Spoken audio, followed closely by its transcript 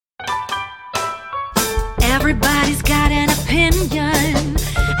Everybody's got an opinion.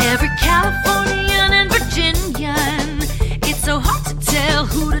 Every Californian and Virginian. It's so hard to tell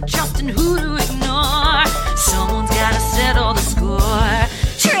who to trust and who to ignore. Someone's gotta settle the score.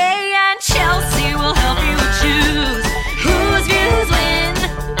 Trey and Chelsea will help you choose whose views win,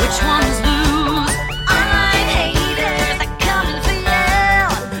 which ones lose. Online haters are coming for you.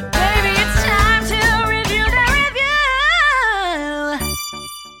 Baby, it's time to review the review.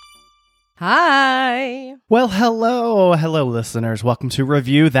 Hi. Well, hello, listeners. Welcome to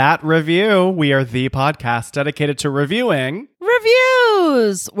Review That Review. We are the podcast dedicated to reviewing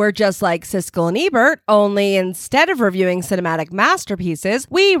Reviews! We're just like Siskel and Ebert, only instead of reviewing cinematic masterpieces,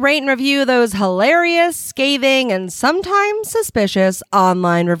 we rate and review those hilarious, scathing, and sometimes suspicious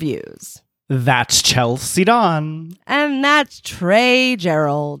online reviews. That's Chelsea Dawn. And that's Trey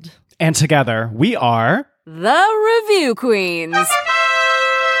Gerald. And together, we are The Review Queens.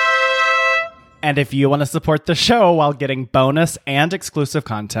 And if you want to support the show while getting bonus and exclusive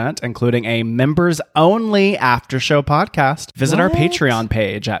content, including a members-only after-show podcast, visit our Patreon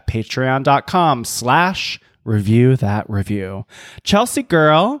page at patreon.com/reviewthatreview. Chelsea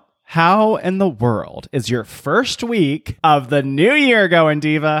girl, how in the world is your first week of the new year going,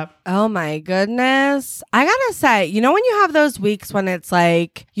 diva? Oh my goodness. I gotta say, you know when you have those weeks when it's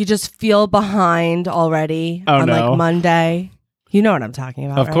like, you just feel behind already on like Monday? You know what I'm talking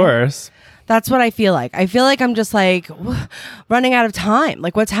about, Of right? course. That's what I feel like. I feel like I'm just like running out of time.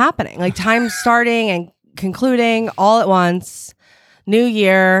 Like what's happening? Like time starting and concluding all at once. New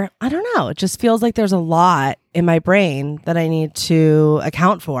year. I don't know. It just feels like there's a lot in my brain that I need to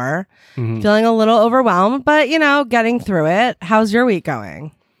account for. Feeling a little overwhelmed, but you know, getting through it. How's your week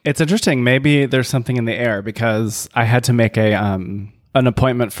going? It's interesting. Maybe there's something in the air because I had to make an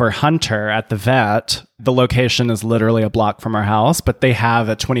appointment for Hunter at the vet. The location is literally a block from our house, but they have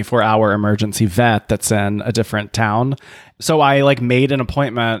a 24-hour emergency vet that's in a different town. So I made an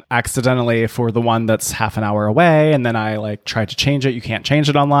appointment accidentally for the one that's half an hour away. And then I tried to change it. You can't change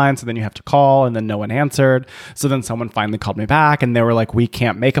it online. So then you have to call, and then no one answered. So then someone finally called me back and they were like, we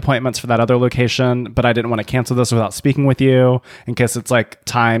can't make appointments for that other location, but I didn't want to cancel this without speaking with you in case it's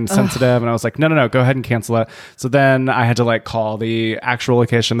time sensitive. And I was like, no, go ahead and cancel it. So then I had to call the actual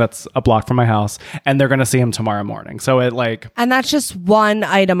location that's a block from my house, and they're going to see him tomorrow morning. So And that's just one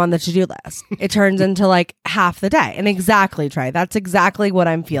item on the to-do list. It turns into half the day. And exactly, Trey. That's exactly what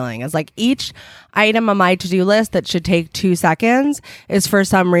I'm feeling. Is each item on my to-do list that should take 2 seconds is for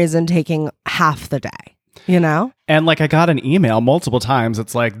some reason taking half the day. You know? And I got an email multiple times.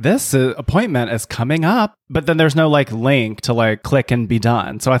 It's this appointment is coming up, but then there's no link to click and be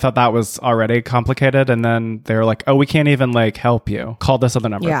done. So I thought that was already complicated. And then they were like, oh, we can't even help you. Call this other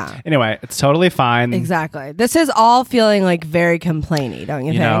number. Yeah. Anyway, it's totally fine. Exactly. This is all feeling very complainy, don't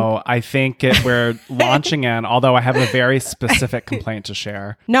you think? You know, I think we're launching in, although I have a very specific complaint to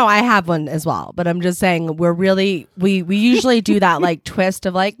share. No, I have one as well, but I'm just saying we usually do that twist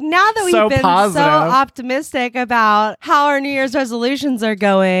of now that we've been positive. so optimistic about how our New Year's resolutions are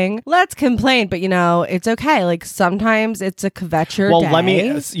going, let's complain. But it's okay. Sometimes it's a kvetcher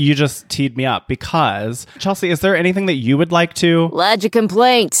day. You just teed me up because, Chelsea, is there anything that you would like to Lodge a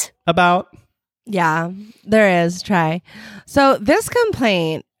complaint about? Yeah, there is, Trey. So this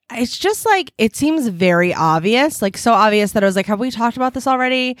complaint, it's just it seems very obvious, so obvious that I was have we talked about this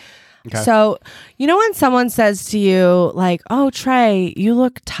already? Okay. So, you know when someone says to you, oh, Trey, you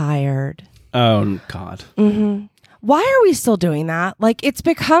look tired. Oh, God. Mm-hmm. Why are we still doing that? It's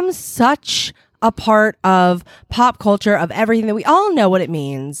become such a part of pop culture, of everything, that we all know what it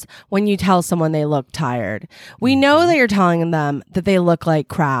means when you tell someone they look tired. We know that you're telling them that they look like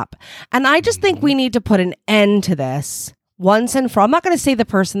crap. And I just think we need to put an end to this once and for all. I'm not going to say the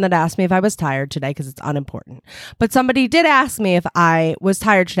person that asked me if I was tired today because it's unimportant. But somebody did ask me if I was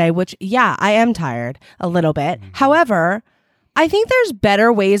tired today, which, yeah, I am tired a little bit. However, I think there's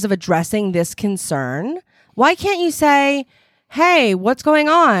better ways of addressing this concern. Why can't you say, hey, what's going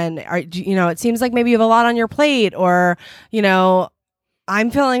on? It seems like maybe you have a lot on your plate, or,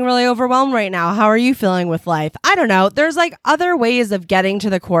 I'm feeling really overwhelmed right now. How are you feeling with life? I don't know. There's other ways of getting to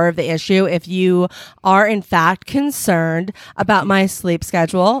the core of the issue if you are in fact concerned about my sleep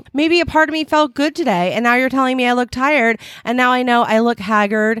schedule. Maybe a part of me felt good today, and now you're telling me I look tired, and now I know I look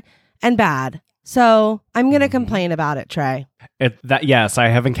haggard and bad. So I'm going to complain about it, Trey. Yes, I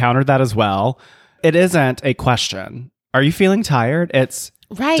have encountered that as well. It isn't a question. Are you feeling tired? It's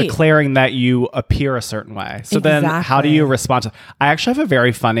declaring that you appear a certain way. So then how do you respond to... I actually have a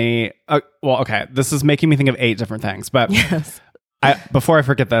very funny... this is making me think of 8 different things, but yes. Before I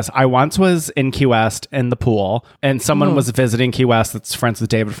forget this, I once was in Key West in the pool, and someone was visiting Key West that's friends with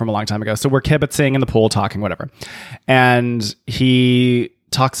David from a long time ago. So we're kibitzing in the pool, talking, whatever. And he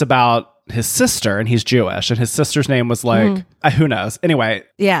talks about his sister, and he's Jewish, and his sister's name was like, who knows? Anyway,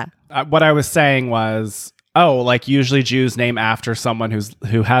 Yeah. what I was saying was, like usually Jews name after someone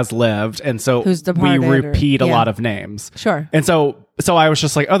who has lived, and so Who's we departed repeat or- a yeah. lot of names. Sure. And so I was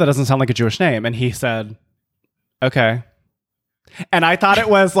just like, oh, that doesn't sound like a Jewish name. And he said, okay. And I thought it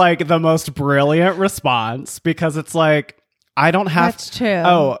was like the most brilliant response, because it's like, I don't have That's true.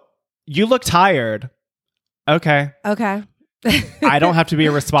 Oh, you look tired. Okay. Okay. I don't have to be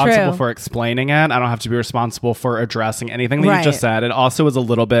responsible True. for explaining it. I don't have to be responsible for addressing anything that Right. you just said. It also was a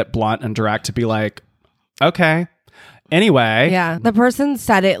little bit blunt and direct to be like, okay. Anyway. Yeah. The person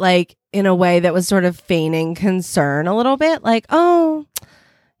said it like in a way that was sort of feigning concern a little bit, like, oh,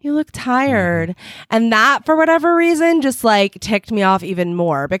 you look tired. And that, for whatever reason, just like ticked me off even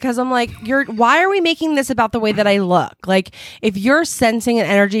more, because I'm like, why are we making this about the way that I look? Like, if you're sensing an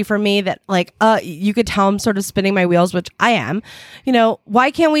energy from me that like, you could tell I'm sort of spinning my wheels, which I am,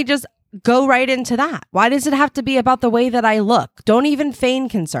 why can't we just go right into that? Why does it have to be about the way that I look? Don't even feign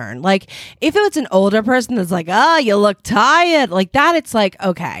concern. Like, if it's an older person that's like, you look tired, like that, it's like,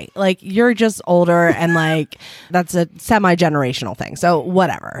 okay, like you're just older, and like that's a semi-generational thing. So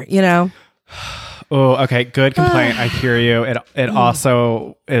whatever, Oh, okay. Good complaint. I hear you. It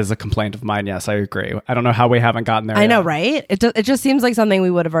also is a complaint of mine. Yes, I agree. I don't know how we haven't gotten there I know, yet. right? It just seems like something we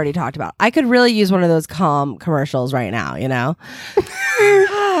would have already talked about. I could really use one of those calm commercials right now, Okay.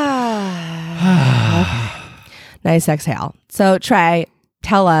 Nice exhale. So Trey,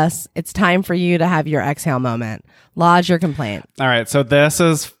 tell us, it's time for you to have your exhale moment. Lodge your complaint. All right. So this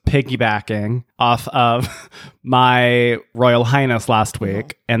is piggybacking off of my Royal Highness last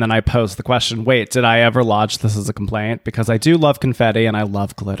week. And then I posed the question, wait, did I ever lodge this as a complaint? Because I do love confetti and I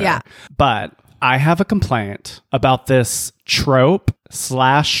love glitter. Yeah. But I have a complaint about this trope /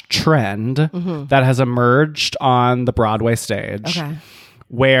 trend that has emerged on the Broadway stage. Okay.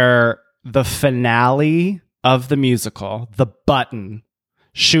 Where the finale of the musical, the button,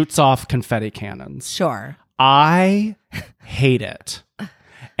 shoots off confetti cannons. Sure. I hate it.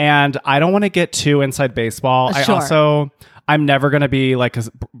 And I don't want to get too inside baseball. Sure. I'm never going to be like a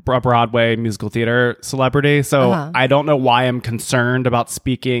Broadway musical theater celebrity. So I don't know why I'm concerned about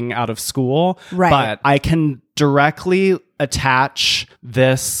speaking out of school. Right. But I can directly attach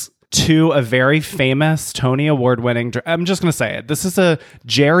this to a very famous Tony Award winning, I'm just going to say it. This is a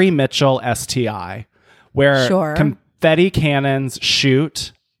Jerry Mitchell STI, where Sure. confetti cannons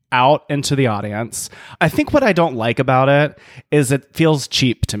shoot out into the audience. I think what I don't like about it is it feels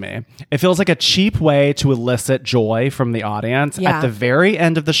cheap to me. It feels like a cheap way to elicit joy from the audience at the very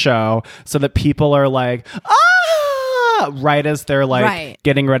end of the show, so that people are like, right as they're like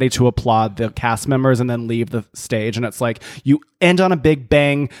getting ready to applaud the cast members and then leave the stage. And it's like, you end on a big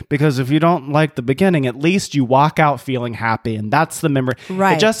bang, because if you don't like the beginning, at least you walk out feeling happy. And that's the memory.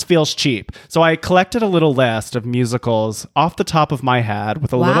 Right. It just feels cheap. So I collected a little list of musicals off the top of my head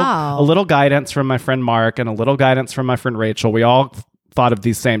with a little guidance from my friend Mark and a little guidance from my friend Rachel. We all thought of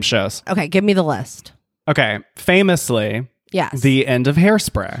these same shows. Okay, give me the list. Okay. Famously, Yes. the end of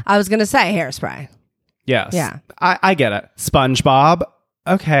Hairspray. I was going to say Hairspray. Yes. Yeah. I get it. SpongeBob.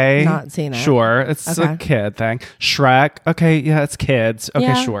 Okay. Not seen it. Sure. It's a kid thing. Shrek. Okay. Yeah, it's kids. Okay,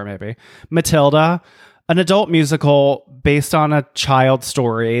 Yeah. sure, maybe. Matilda. An adult musical based on a child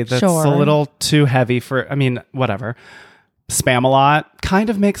story that's Sure. a little too heavy for, whatever. Spam-A-Lot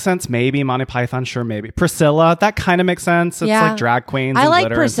kind of makes sense. Maybe Monty Python. Sure, maybe. Priscilla. That kind of makes sense. It's Yeah. like drag queens I and like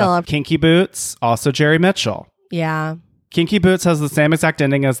glitter and stuff. Priscilla. Kinky Boots. Also Jerry Mitchell. Yeah. Kinky Boots has the same exact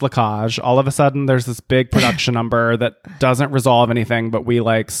ending as Lacage. All of a sudden, there's this big production number that doesn't resolve anything, but we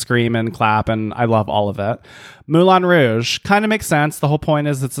like scream and clap, and I love all of it. Moulin Rouge kind of makes sense. The whole point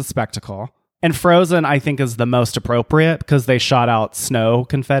is it's a spectacle. And Frozen, I think, is the most appropriate because they shot out snow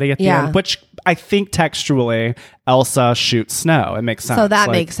confetti at the end, which I think textually, Elsa shoots snow. It makes sense. So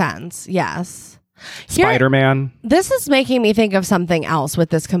that makes sense. Yes. Spider-Man. This is making me think of something else with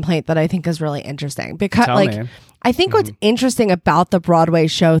this complaint that I think is really interesting, because Tell me. I think what's interesting about the Broadway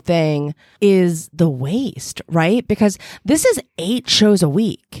show thing is the waste, right? Because this is 8 shows a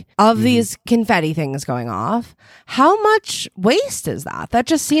week of these confetti things going off. How much waste is that? That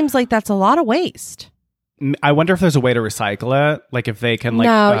just seems like that's a lot of waste. I wonder if there's a way to recycle it. Like if they can like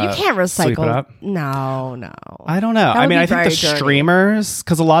no, you can't sweep it recycle. up. No. I don't know. That would be I think very the dirty. streamers,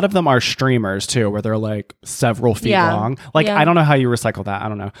 because a lot of them are streamers too, where they're like several feet long. Like I don't know how you recycle that. I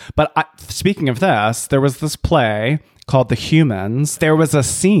don't know. But speaking of this, there was this play called The Humans. There was a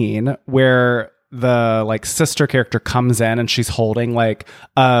scene where the like sister character comes in and she's holding like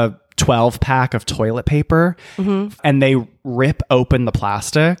a 12-pack of toilet paper and they rip open the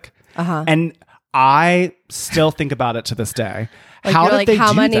plastic. And I still think about it to this day. Like, how you're did like, they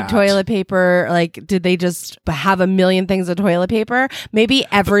how do many that? toilet paper? Like, did they just have a million things of toilet paper? Maybe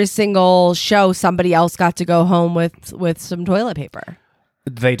every single show, somebody else got to go home with some toilet paper.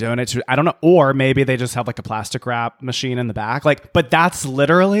 They donate to, I don't know, or maybe they just have like a plastic wrap machine in the back. Like, but that's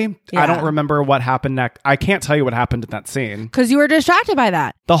literally, Yeah. I don't remember what happened next. I can't tell you what happened in that scene. Because you were distracted by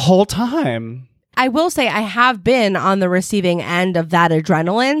that. The whole time. I will say I have been on the receiving end of that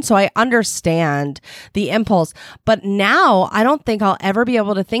adrenaline, so I understand the impulse. But now I don't think I'll ever be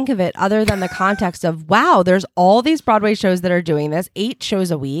able to think of it other than the context of, wow, there's all these Broadway shows that are doing this, 8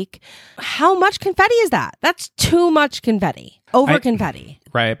 shows a week. How much confetti is that? That's too much confetti. Confetti.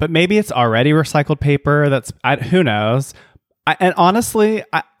 Right. But maybe it's already recycled paper. Who knows? And honestly,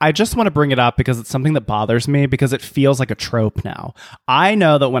 I just want to bring it up because it's something that bothers me because it feels like a trope now. I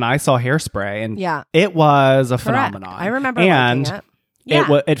know that when I saw Hairspray, and it was a phenomenon. I remember and liking it.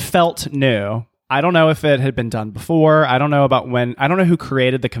 Yeah. It felt new. I don't know if it had been done before. I don't know who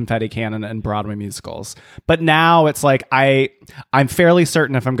created the confetti cannon in Broadway musicals. But now it's like I'm fairly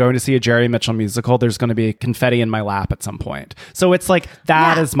certain if I'm going to see a Jerry Mitchell musical, there's going to be confetti in my lap at some point. So it's like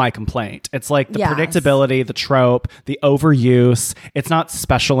that is my complaint. It's like the predictability, the trope, the overuse. It's not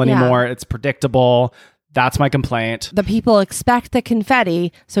special anymore. It's predictable. That's my complaint. The people expect the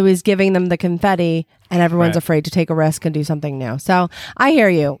confetti, so he's giving them the confetti, and everyone's afraid to take a risk and do something new. So I hear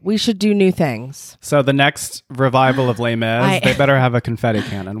you. We should do new things. So the next revival of Les Mis, they better have a confetti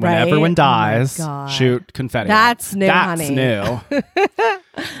cannon. When Right? everyone dies, Oh my God. shoot confetti. That's new, That's honey. new.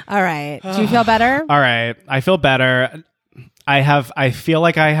 All right. Do you feel better? All right. I feel better. I feel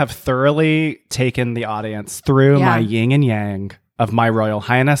like I have thoroughly taken the audience through my yin and yang of my Royal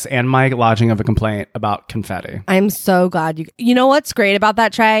Highness and my lodging of a complaint about confetti. I'm so glad you know what's great about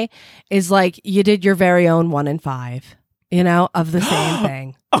that, Trey, is like you did your very own 1 in 5, of the same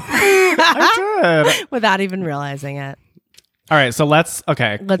thing. I did. Without even realizing it. All right, so let's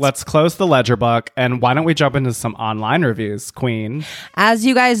close the ledger book, and why don't we jump into some online reviews, Queen? As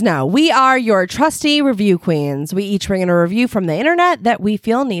you guys know, we are your trusty review queens. We each bring in a review from the internet that we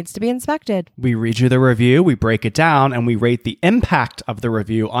feel needs to be inspected. We read you the review, we break it down, and we rate the impact of the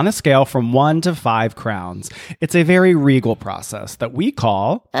review on a scale from 1 to 5 crowns. It's a very regal process that we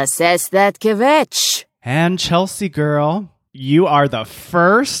call Assess That Kvetch. And Chelsea girl, you are the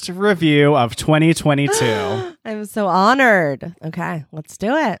first review of 2022. I'm so honored. Okay, let's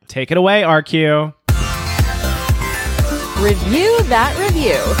do it. Take it away, RQ. Review that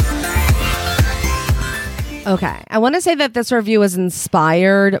review. Okay, I want to say that this review was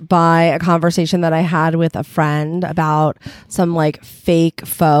inspired by a conversation that I had with a friend about some like fake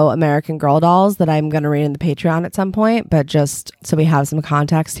faux American Girl dolls that I'm going to read in the Patreon at some point, but just so we have some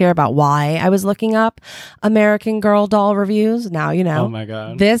context here about why I was looking up American Girl doll reviews. Now you know. Oh my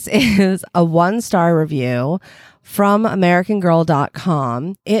God. This is a 1-star review from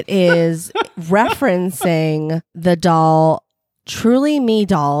AmericanGirl.com. It is referencing the doll Truly Me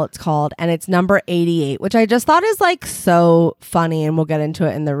doll, it's called, and it's number 88, which I just thought is like so funny, and we'll get into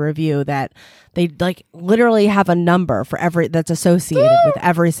it in the review, that they like literally have a number for every that's associated with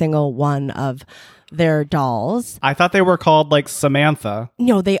every single one of their dolls. I thought they were called like Samantha.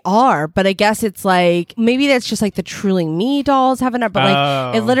 No, they are, but I guess it's like maybe that's just like the Truly Me dolls have a number, but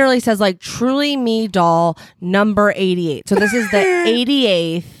like it literally says like Truly Me doll number 88. So this is the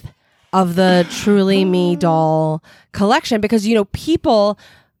 88th of the Truly Me doll collection, because people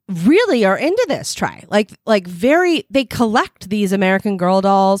really are into this they collect these American Girl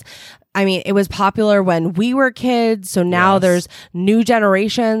dolls. I mean, it was popular when we were kids, so now there's new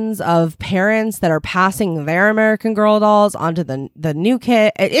generations of parents that are passing their American Girl dolls onto the new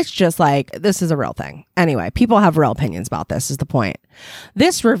kid. It's just like, this is a real thing. Anyway, people have real opinions about this is the point.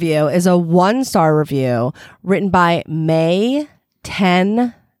 This review is a 1-star review written by May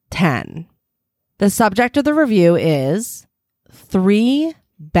 1010. The subject of the review is 3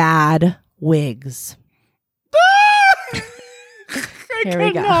 bad wigs. Here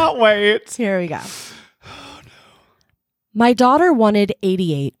we go. Cannot wait. Here we go. Oh, no. My daughter wanted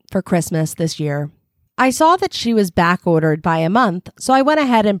 88 for Christmas this year. I saw that she was back ordered by a month, so I went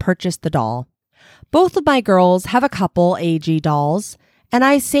ahead and purchased the doll. Both of my girls have a couple AG dolls, and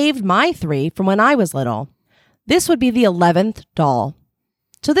I saved my 3 from when I was little. This would be the 11th doll.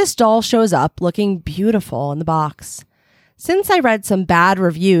 So this doll shows up looking beautiful in the box. Since I read some bad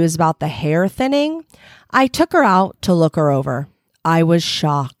reviews about the hair thinning, I took her out to look her over. I was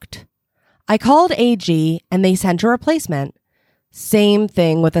shocked. I called AG and they sent a replacement. Same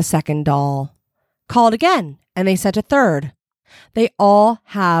thing with a second doll. Called again, and they sent a third. They all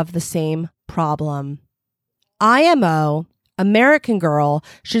have the same problem. IMO, American Girl,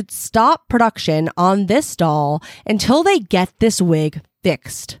 should stop production on this doll until they get this wig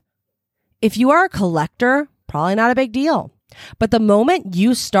fixed. If you are a collector, probably not a big deal. But the moment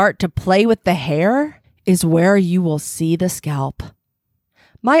you start to play with the hair is where you will see the scalp.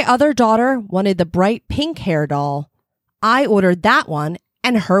 My other daughter wanted the bright pink hair doll. I ordered that one,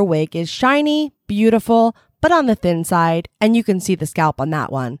 and her wig is shiny, beautiful, but on the thin side, and you can see the scalp on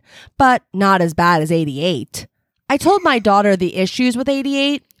that one, but not as bad as 88. I told my daughter the issues with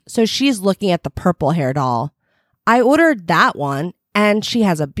 88, so she's looking at the purple hair doll. I ordered that one, and she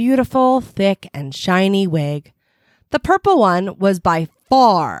has a beautiful, thick, and shiny wig. The purple one was by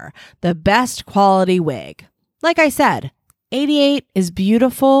far the best quality wig. Like I said, 88 is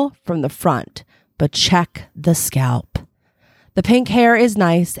beautiful from the front, but check the scalp. The pink hair is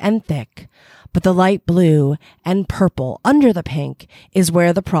nice and thick, but the light blue and purple under the pink is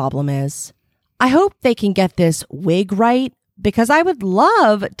where the problem is. I hope they can get this wig right because I would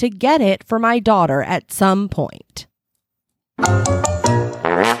love to get it for my daughter at some point.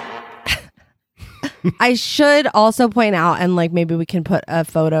 I should also point out, and like maybe we can put a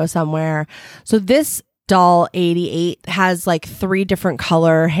photo somewhere. So this doll 88 has like 3 different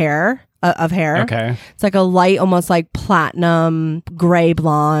color hair. Of hair. Okay. It's like a light, almost like platinum, gray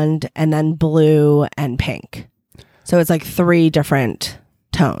blonde, and then blue and pink. So it's like 3 different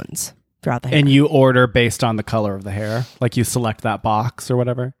tones throughout the hair. And you order based on the color of the hair? Like you select that box or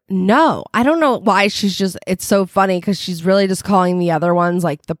whatever? No, I don't know why it's so funny because she's really just calling the other ones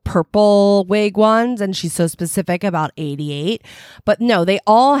like the purple wig ones, and she's so specific about 88. But no, they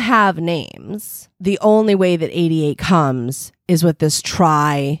all have names. The only way that 88 comes is with this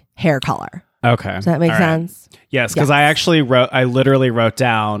tri hair color. Okay. Does that make All right. sense? Yes, because Yes. I literally wrote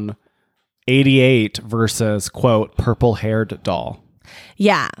down 88 versus, quote, purple haired doll.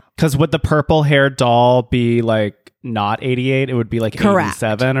 Yeah. Because would the purple haired doll be like not 88? It would be like Correct.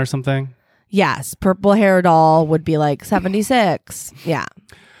 87 or something? Yes. Purple hair doll would be like 76. Yeah.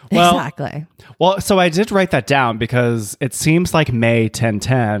 Well, exactly. Well, so I did write that down because it seems like May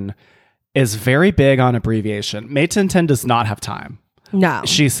 1010 is very big on abbreviation. May 1010 does not have time. No.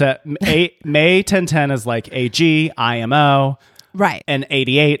 She said May 1010 is like AG, IMO, Right. and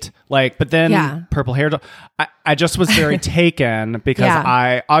 88. Like, but then Yeah. purple hair doll. I just was very taken because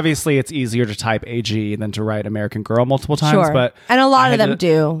Yeah. obviously it's easier to type AG than to write American Girl multiple times. Sure. But and a I lot had of them to-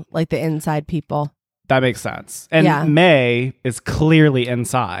 do, like the inside people. That makes sense. And Yeah. May is clearly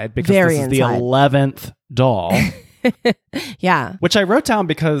inside because Very this is inside. the 11th doll, Yeah. which I wrote down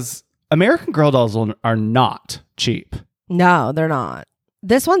because American Girl dolls are not cheap. No, they're not.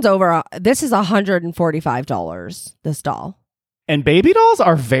 This one's this is $145, this doll. And baby dolls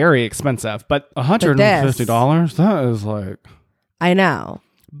are very expensive, but $150, that is like... I know.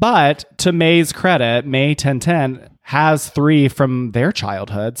 But to May's credit, May 1010 has 3 from their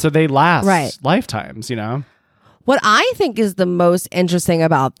childhood, so they last lifetimes, you know? What I think is the most interesting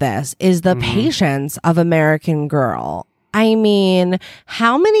about this is the patience of American Girl. I mean,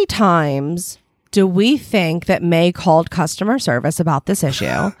 how many times do we think that May called customer service about this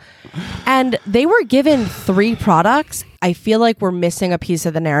issue? And they were given 3 products. I feel like we're missing a piece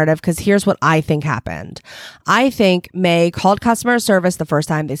of the narrative because here's what I think happened. I think May called customer service the first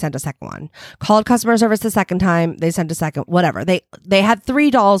time, they sent a second one. Called customer service the second time, they sent a second, whatever. They had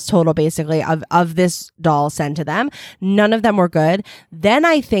 3 dolls total basically of this doll sent to them. None of them were good. Then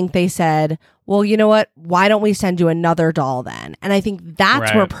I think they said, well, you know what? Why don't we send you another doll then? And I think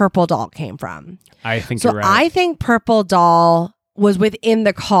that's where Right. Purple Doll came from. I think So you're right. I think Purple Doll was within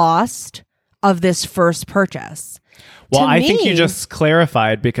the cost of this first purchase. Well, To I think you me- just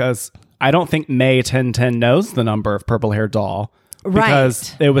clarified because I don't think May 1010 knows the number of purple hair doll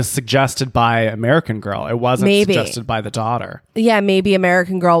because it was suggested by American Girl. It wasn't Maybe. suggested by the daughter. Yeah, maybe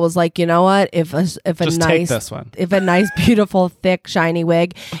American Girl was like, you know what? If a Just take nice this one. if a nice, beautiful, thick, shiny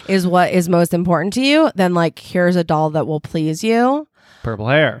wig is what is most important to you, then like here's a doll that will please you. Purple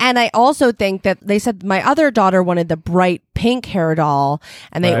hair. And I also think that they said my other daughter wanted the bright pink hair doll,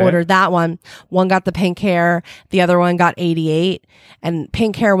 and they Right. ordered that one. One got the pink hair, the other one got 88, and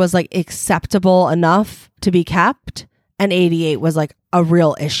pink hair was like acceptable enough to be kept, and 88 was like a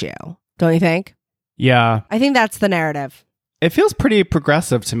real issue. Don't you think? Yeah. I think that's the narrative. It feels pretty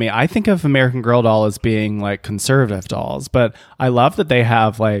progressive to me. I think of American Girl doll as being like conservative dolls, but I love that they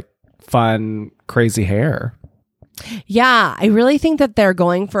have like fun, crazy hair. Yeah, I really think that they're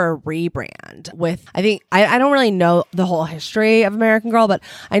going for a rebrand with, I think, I don't really know the whole history of American Girl, but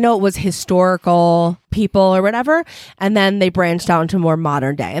I know it was historical people or whatever. And then they branched out into more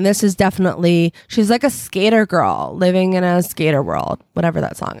modern day. And this is definitely, she's like a skater girl living in a skater world, whatever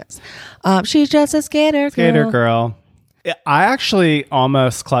that song is. She's just a skater girl. Skater girl. I actually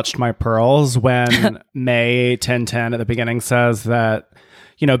almost clutched my pearls when May 1010 at the beginning says that,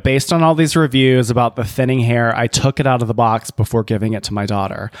 you know, based on all these reviews about the thinning hair, I took it out of the box before giving it to my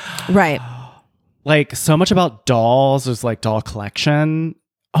daughter. Right. Like, so much about dolls. There's like doll collection.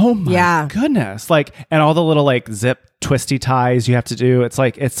 Oh my goodness. Like, and all the little like zip twisty ties you have to do. It's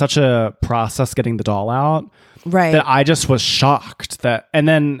like, it's such a process getting the doll out. Right. That I just was shocked that, and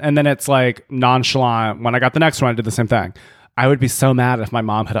then it's like nonchalant. When I got the next one, I did the same thing. I would be so mad if my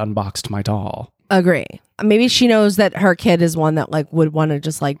mom had unboxed my doll. Agree. Maybe she knows that her kid is one that like would want to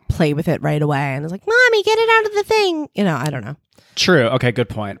just like play with it right away and is like, Mommy, get it out of the thing. You know, I don't know. True. Okay. Good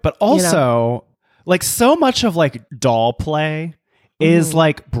point. But also, like, so much of like doll play is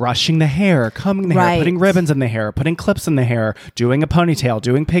like brushing the hair, combing the hair, putting ribbons in the hair, putting clips in the hair, doing a ponytail,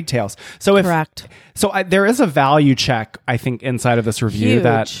 doing pigtails. So there is a value check, I think, inside of this review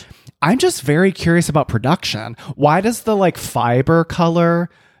that I'm just very curious about production. Why does the like fiber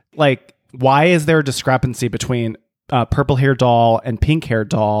color, like, why is there a discrepancy between purple hair doll and pink hair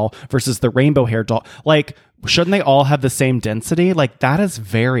doll versus the rainbow hair doll? Like, shouldn't they all have the same density? Like, that is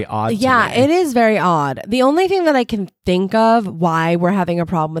very odd to me. It is very odd. The only thing that I can think of why we're having a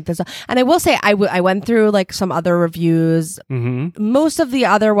problem with this, and I will say I went through like some other reviews. Most of the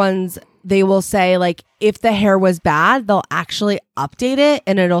other ones, they will say like if the hair was bad, they'll actually update it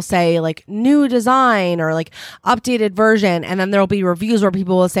and it'll say like new design or like updated version. And then there'll be reviews where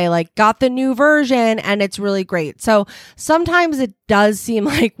people will say like got the new version and it's really great. So sometimes it does seem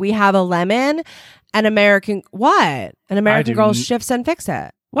like we have a lemon and American Girl shifts and fix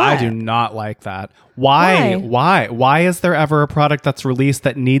it. What? I do not like that. Why is there ever a product that's released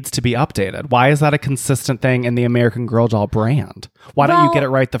that needs to be updated? Why is that a consistent thing in the American Girl doll brand? Why don't you get it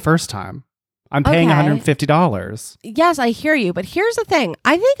right the first time? I'm paying $150. Yes, I hear you. But here's the thing.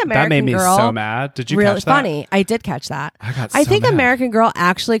 I think American Girl... That made me so mad. Did you catch that? Funny. I did catch that. I think mad. American Girl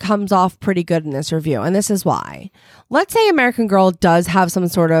actually comes off pretty good in this review. And this is why. Let's say American Girl does have some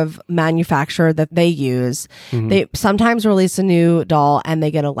sort of manufacturer that they use. They sometimes release a new doll and they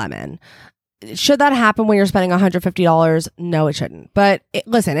get a lemon. Should that happen when you're spending $150? No, it shouldn't. But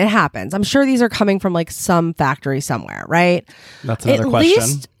listen, it happens. I'm sure these are coming from like some factory somewhere, right? That's another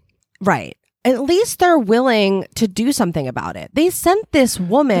question. Right. At least they're willing to do something about it. They sent this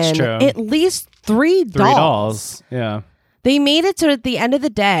woman at least three dolls. Yeah. They made it so at the end of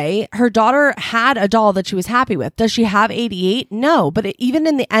the day, her daughter had a doll that she was happy with. Does she have 88? No. But even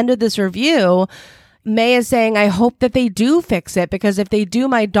in the end of this review, May is saying, I hope that they do fix it because if they do,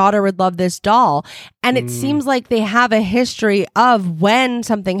 my daughter would love this doll. And it seems like they have a history of when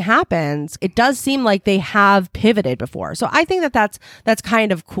something happens. It does seem like they have pivoted before. So I think that that's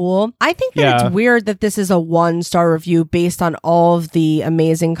kind of cool. I think that it's weird that this is a 1-star review based on all of the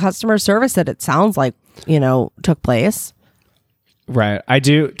amazing customer service that it sounds like, you know, took place. Right. I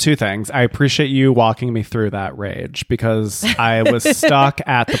do two things. I appreciate you walking me through that rage because I was stuck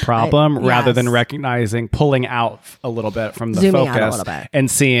at the problem rather than pulling out a little bit from the Zooming focus out a little bit. and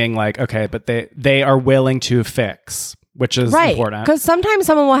seeing like, okay, but they are willing to fix, which is important. Because sometimes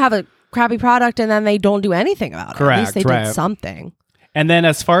someone will have a crappy product and then they don't do anything about it. Correct, At least they did something. And then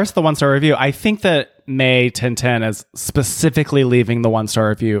as far as the 1-star review, I think that May 1010 is specifically leaving the 1-star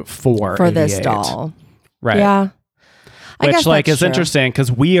review for this doll. Right. Yeah. Which like is interesting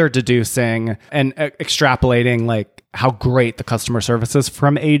because we are deducing and extrapolating like how great the customer service is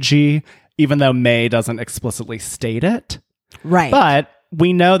from AG, even though May doesn't explicitly state it. Right. But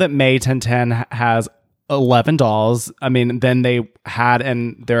we know that May 1010 has 11 dolls. I mean, then they had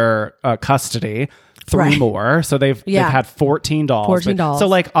in their custody 3 more. So they've had 14 dolls. 14 dolls. So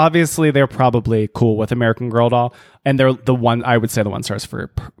like obviously they're probably cool with American Girl doll. And they're the one, I would say the 1-stars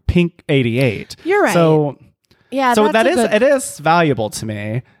for Pink 88. You're right. So yeah, so it is valuable to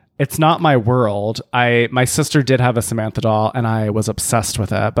me. It's not my world. My sister did have a Samantha doll and I was obsessed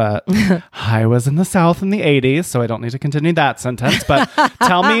with it, but I was in the South in the 80s, so I don't need to continue that sentence. But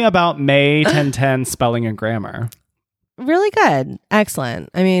tell me about May 1010 spelling and grammar. Really good. Excellent.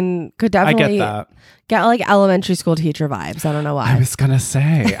 I mean, could definitely get like elementary school teacher vibes. I don't know why. I was going to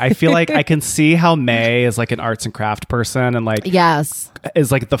say, I feel like I can see how May is like an arts and craft person and like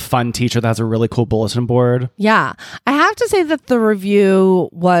is like the fun teacher that has a really cool bulletin board. Yeah. I have to say that the review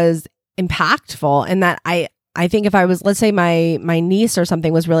was impactful in that I think if I was, let's say my niece or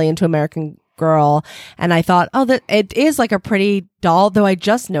something was really into American girl. And I thought, oh, that it is like a pretty doll, though I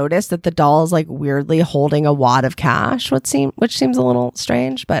just noticed that the doll is like weirdly holding a wad of cash, which seems a little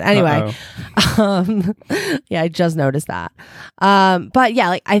strange. But anyway, yeah, I just noticed that. But yeah,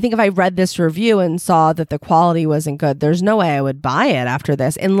 like I think if I read this review and saw that the quality wasn't good, there's no way I would buy it after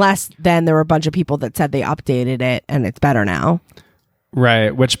this, unless then there were a bunch of people that said they updated it and it's better now.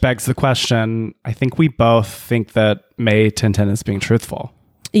 Right, which begs the question, I think we both think that May Tintin is being truthful.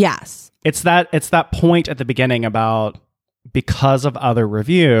 Yes. It's that point at the beginning about, because of other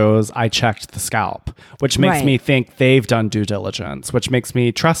reviews, I checked the scalp, which makes me think they've done due diligence, which makes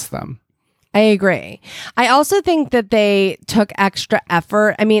me trust them. I agree. I also think that they took extra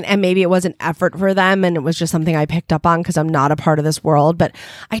effort. I mean, and maybe it wasn't effort for them and it was just something I picked up on because I'm not a part of this world. But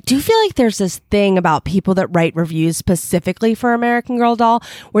I do feel like there's this thing about people that write reviews specifically for American Girl Doll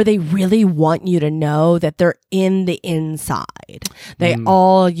where they really want you to know that they're in the inside. They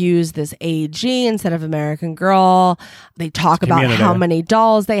all use this AG instead of American Girl. They talk about how many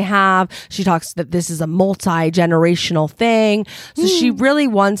dolls they have. She talks that this is a multi-generational thing. So she really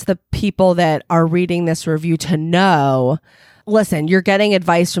wants the people that are reading this review to know, listen, you're getting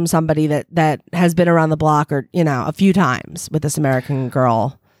advice from somebody that has been around the block or, you know, a few times with this American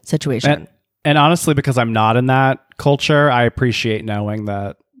Girl situation. And honestly, because I'm not in that culture, I appreciate knowing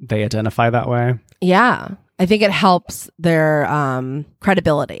that they identify that way. Yeah. I think it helps their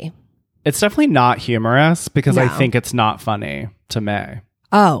credibility. It's definitely not humorous because I think it's not funny to May.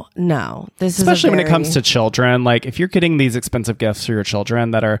 Oh, no. Especially when it comes to children. Like, if you're getting these expensive gifts for your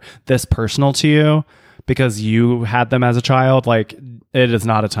children that are this personal to you because you had them as a child, like, it is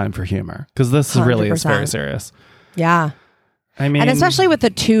not a time for humor. Because this 100%. Really is very serious. Yeah. I mean... And especially with the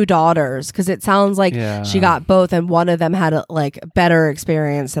two daughters, because it sounds like she got both and one of them had a better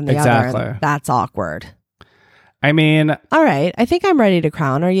experience than the other. And that's awkward. I mean... All right. I think I'm ready to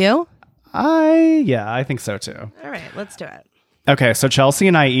crown. Are you? I think so too. All right. Let's do it. Okay, so Chelsea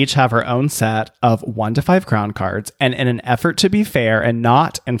and I each have our own set of 1 to 5 crown cards, and in an effort to be fair and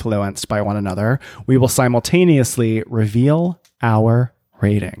not influenced by one another, we will simultaneously reveal our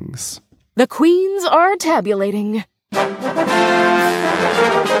ratings. The queens are tabulating.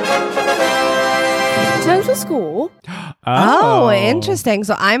 Total score. Oh, interesting.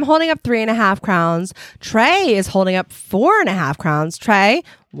 So I'm holding up 3.5 crowns. Trey is holding up 4.5 crowns. Trey,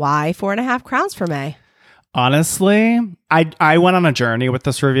 why 4.5 crowns for May? Honestly, I went on a journey with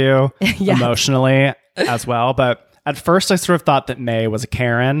this review emotionally as well. But at first I sort of thought that May was a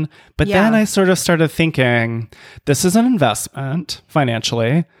Karen. But then I sort of started thinking, this is an investment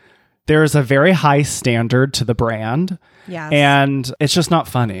financially. There's a very high standard to the brand. Yes. And it's just not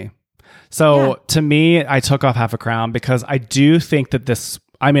funny. So to me, I took off 0.5 crown because I do think that this,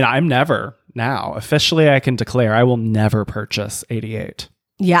 I mean, I'm never now, officially I can declare I will never purchase 88.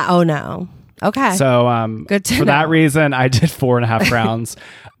 Yeah. Oh, no. Okay. So good to for know. that reason, I did 4.5 crowns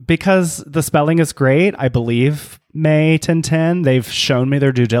because the spelling is great. I believe May Tintin. They've shown me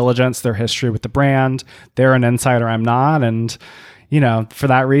their due diligence, their history with the brand. They're an insider. I'm not. And, you know, for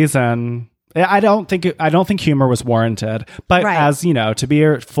that reason, I don't think humor was warranted. But as, you know, to be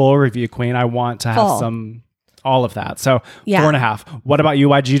a full review queen, I want to have all of that. So 4.5. What about you?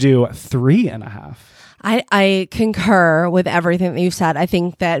 Why'd you do 3.5? I concur with everything that you've said. I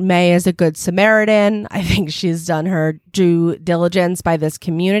think that May is a good Samaritan. I think she's done her due diligence by this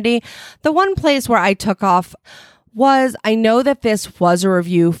community. The one place where I took off was, I know that this was a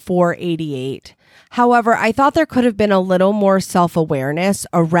review for 88. However, I thought there could have been a little more self-awareness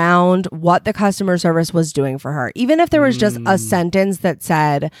around what the customer service was doing for her. Even if there was just a sentence that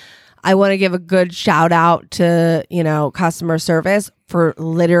said, I want to give a good shout out to, you know, customer service for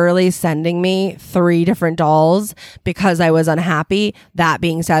literally sending me 3 different dolls because I was unhappy. That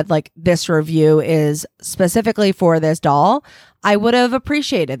being said, like, this review is specifically for this doll. I would have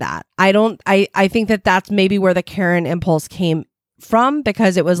appreciated that. I think that that's maybe where the Karen impulse came from,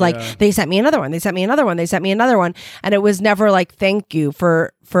 because it was like, they sent me another one. They sent me another one. They sent me another one. And it was never like, thank you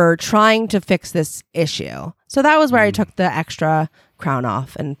for trying to fix this issue. So that was where I took the extra crown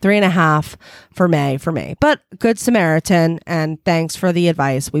off, and 3.5 for May. But good Samaritan, and thanks for the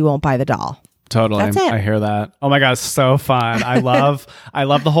advice. We won't buy the doll. Totally. That's it. I hear that. Oh my God, so fun. I love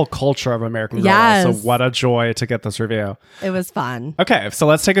the whole culture of American Girl. Yes. So what a joy to get this review. It was fun. Okay, so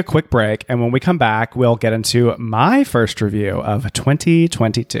let's take a quick break, and when we come back, we'll get into my first review of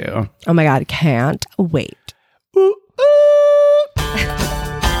 2022. Oh my God, can't wait. Ooh, ooh.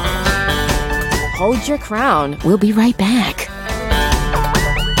 Hold your crown. We'll be right back.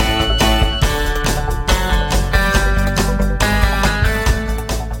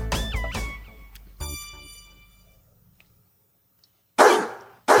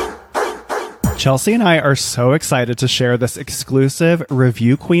 Chelsea and I are so excited to share this exclusive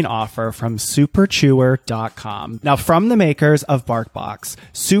Review Queen offer from superchewer.com. Now, from the makers of BarkBox,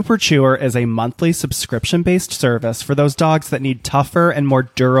 Super Chewer is a monthly subscription-based service for those dogs that need tougher and more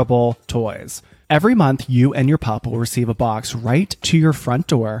durable toys. Every month, you and your pup will receive a box right to your front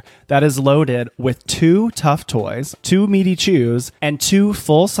door that is loaded with 2 tough toys, 2 meaty chews, and 2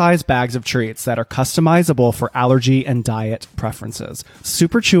 full-size bags of treats that are customizable for allergy and diet preferences.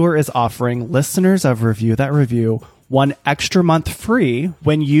 Super Chewer is offering listeners of Review That Review 1 extra month free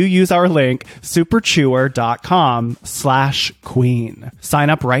when you use our link superchewer.com/queen. Sign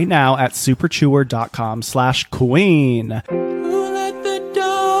up right now at superchewer.com/queen. Who let the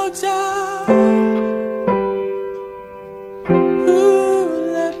dogs out?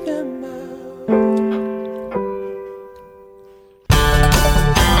 Who let them out?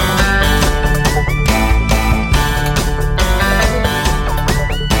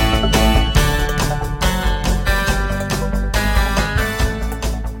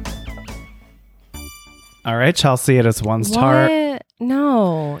 All right, Chelsea, it is 1 star. What?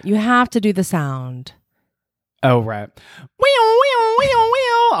 No, you have to do the sound. Oh, right.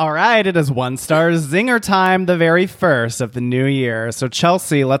 All right, it is 1 star zinger time, the very first of the new year. So,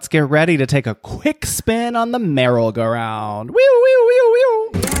 Chelsea, let's get ready to take a quick spin on the merry-go-round.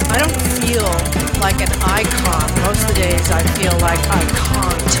 I don't feel like an icon. Most of the days I feel like I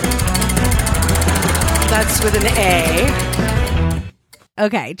can't. That's with an A.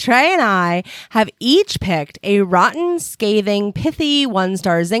 Okay, Trey and I have each picked a rotten, scathing, pithy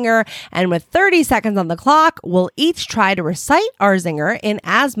 1-star zinger, and with 30 seconds on the clock, we'll each try to recite our zinger in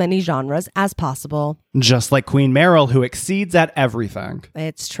as many genres as possible. Just like Queen Meryl, who exceeds at everything.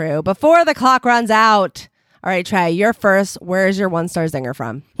 It's true. Before the clock runs out. All right, Trey, you're first. Where's your 1-star zinger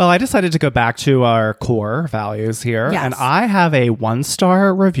from? Well, I decided to go back to our core values here, Yes. and I have a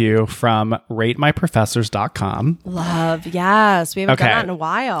 1-star review from ratemyprofessors.com. Love, yes. We haven't done Okay. that in a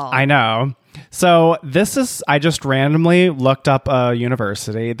while. I know. So this is, I just randomly looked up a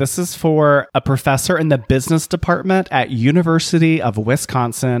university. This is for a professor in the business department at University of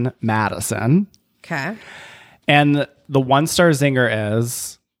Wisconsin, Madison. Okay. And the 1-star zinger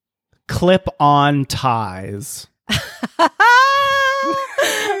is clip-on ties. Oh,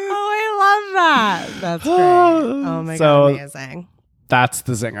 I love that. That's great. Oh my So- God, amazing. That's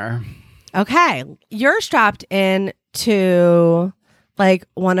the zinger. Okay, you're strapped in to like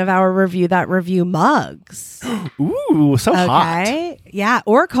one of our Review That Review mugs. Ooh, so hot. Okay, yeah,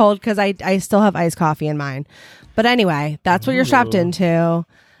 or cold because I still have iced coffee in mine. But anyway, that's what you're strapped into.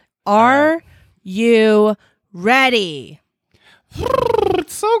 Are you ready?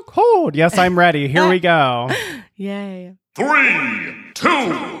 It's so cold. Yes, I'm ready. Here we go. Yay! 3, 2,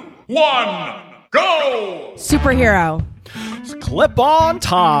 1, go! Superhero, Clip-on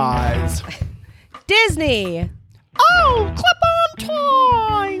ties. Disney, Oh, clip-on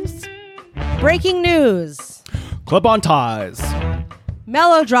ties. breaking news, Clip-on ties.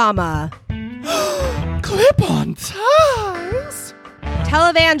 melodrama, Clip-on ties.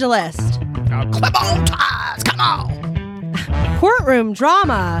 televangelist, Clip-on ties. Come on. courtroom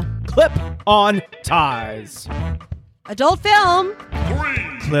drama, Clip-on ties. adult film.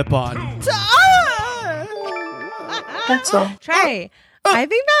 3, Clip-on. That's all. Trey, I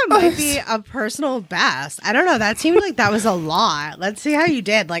think that might be a personal best. I don't know. That seemed like that was a lot. Let's see how you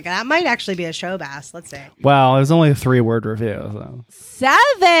did. Like, that might actually be a show best. Let's see. Well, it was only a 3-word review. So.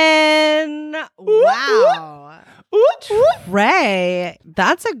 7. Wow. Trey,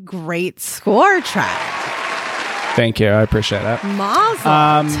 that's a great score, Trey. Thank you. I appreciate it.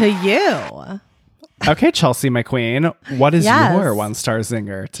 Mazel to you. Okay, Chelsea McQueen, what is Yes. your 1-star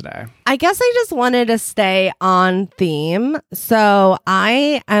zinger today? I guess I just wanted to stay on theme. So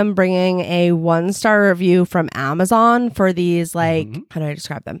I am bringing a 1-star review from Amazon for these, like, how do I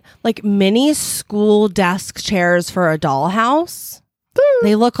describe them? Like mini school desk chairs for a dollhouse.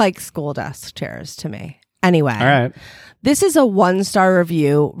 They look like school desk chairs to me. Anyway, All right. this is a 1-star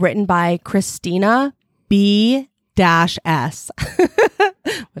review written by Christina B-S,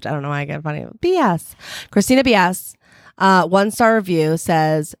 which I don't know why I get funny. BS. Christina BS. 1-star review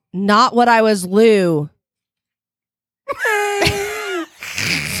says, "Not what I was Lou."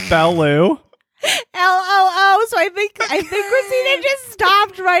 Spell Lou. LOO. So I think Christina just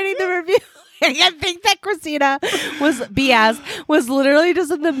stopped writing the review. I think that Christina was literally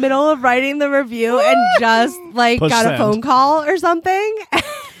just in the middle of writing the review and just like Push got a send. phone call or something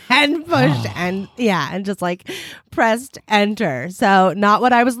and pushed and just like pressed enter. So not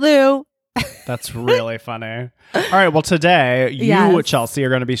what I was Lou. That's That's really funny. All right. Well, today, you, Yes. Chelsea, are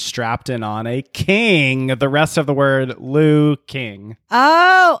going to be strapped in on a king. The rest of the word, Lou King.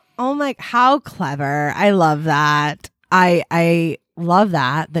 Oh my, how clever. I love that. I love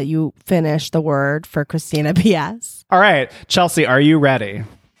that you finished the word for Christina P.S. All right. Chelsea, are you ready?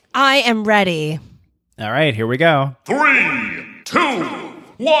 I am ready. All right. Here we go. 3, 2,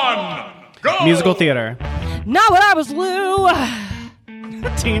 1, go! Musical theater. Not when I was Lou.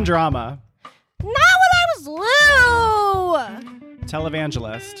 Teen drama. Not when I was Lou.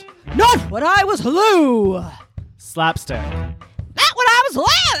 Televangelist. Not when I was Lou. Slapstick. Not when I was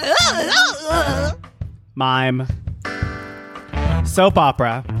Lou. Mime. Soap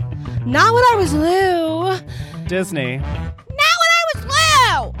opera. Not when I was Lou. Disney. Not when I was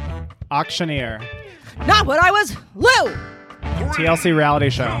Lou. Auctioneer. Not when I was Lou. TLC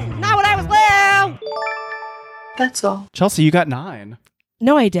reality show. Not when I was Lou. That's all. Chelsea, you got 9.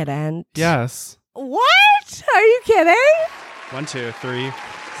 No, I didn't. Yes. What? Are you kidding? 1, 2, 3,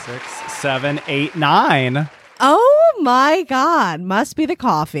 6, 7, 8, 9. Oh my God. Must be the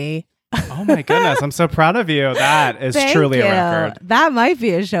coffee. Oh my goodness. I'm so proud of you. That is Thank truly you. a record. That might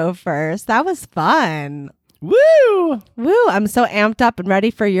be a show first. That was fun. Woo! Woo. I'm so amped up and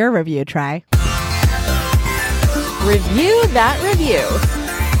ready for your review, Trey. Review that review.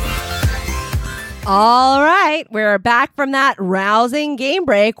 All right. We're back from that rousing game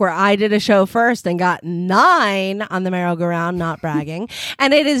break where I did a show first and got 9 on the merry-go-round, not bragging.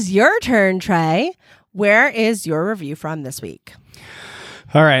 And it is your turn, Trey. Where is your review from this week?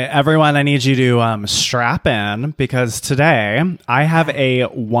 All right, everyone, I need you to strap in because today I have a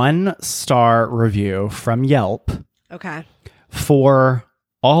 1-star review from Yelp Okay. for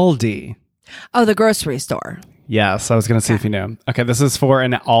Aldi. Oh, the grocery store. Yes, I was going to see if you knew. Okay, this is for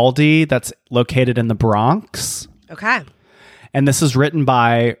an Aldi that's located in the Bronx. Okay. And this is written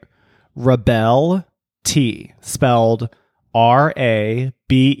by Rebelle T, spelled Rabellete.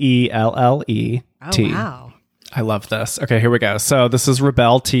 Oh, wow. I love this. Okay, here we go. So this is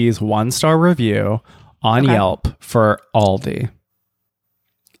Rebelle T's 1-star review on Yelp for Aldi.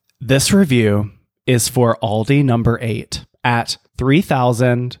 This review is for Aldi number 8 at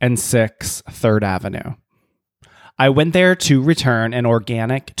 3006 3rd Avenue. I went there to return an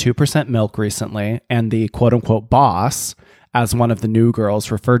organic 2% milk recently, and the quote-unquote boss, as one of the new girls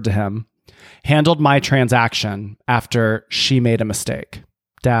referred to him, handled my transaction after she made a mistake.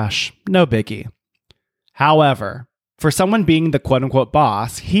 No biggie. However, for someone being the quote-unquote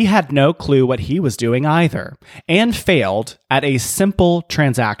boss, he had no clue what he was doing either, and failed at a simple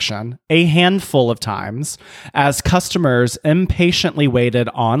transaction a handful of times as customers impatiently waited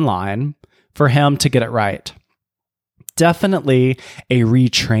online for him to get it right. Definitely a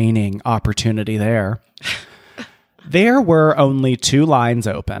retraining opportunity there. There were only 2 lines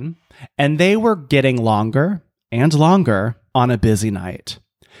open, and they were getting longer and longer on a busy night.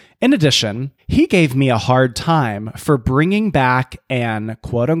 In addition, he gave me a hard time for bringing back an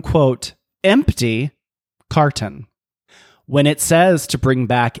quote-unquote empty carton. When it says to bring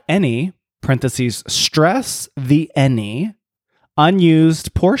back any, parentheses, stress the any,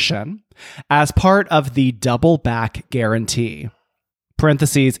 unused portion as part of the double back guarantee,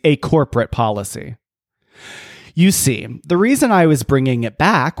 parentheses, a corporate policy. You see, the reason I was bringing it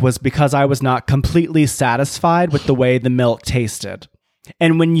back was because I was not completely satisfied with the way the milk tasted.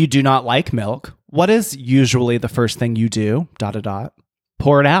 And when you do not like milk, what is usually the first thing you do? ...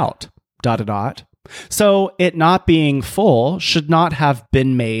 Pour it out. ... So it not being full should not have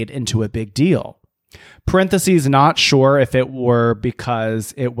been made into a big deal. Parentheses, not sure if it were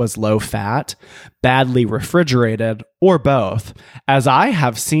because it was low fat, badly refrigerated, or both, as I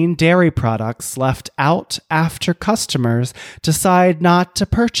have seen dairy products left out after customers decide not to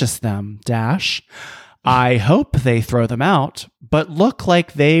purchase them, . I hope they throw them out, but look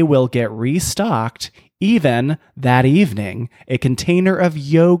like they will get restocked even that evening, a container of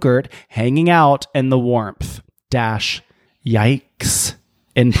yogurt hanging out in the warmth, . Yikes,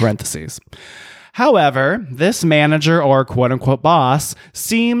 in parentheses. However, this manager or quote-unquote boss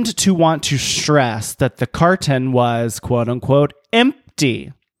seemed to want to stress that the carton was quote-unquote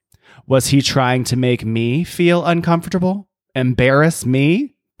empty. Was he trying to make me feel uncomfortable? Embarrass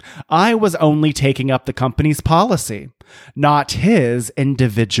me? I was only taking up the company's policy, not his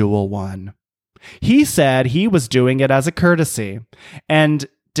individual one. He said he was doing it as a courtesy and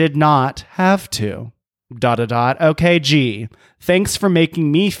did not have to. ... Okay, gee, thanks for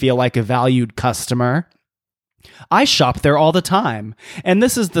making me feel like a valued customer. I shop there all the time, and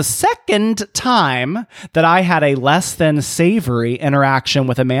this is the second time that I had a less than savory interaction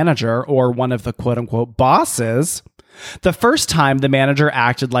with a manager or one of the quote-unquote bosses The first time, the manager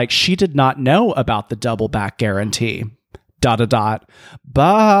acted like she did not know about the double back guarantee. ... But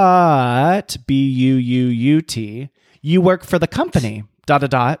B-U-U-U-T, you work for the company. ...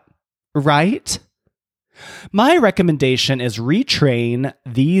 Right? My recommendation is retrain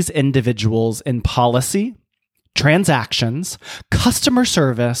these individuals in policy, transactions, customer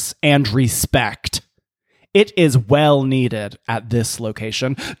service, and respect. It is well needed at this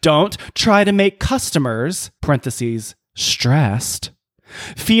location. Don't try to make customers, parentheses, stressed,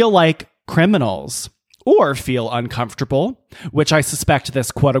 feel like criminals or feel uncomfortable, which I suspect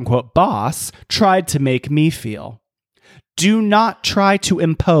this quote-unquote boss tried to make me feel. Do not try to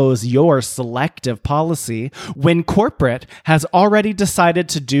impose your selective policy when corporate has already decided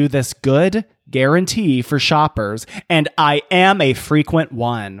to do this good guarantee for shoppers, and I am a frequent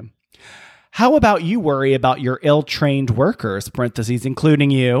one. How about you worry about your ill-trained workers, parentheses,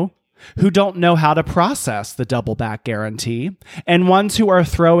 including you, who don't know how to process the double back guarantee, and ones who are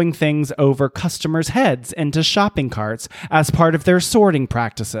throwing things over customers' heads into shopping carts as part of their sorting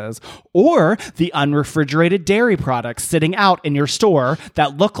practices, or the unrefrigerated dairy products sitting out in your store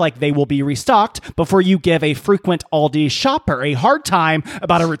that look like they will be restocked before you give a frequent Aldi shopper a hard time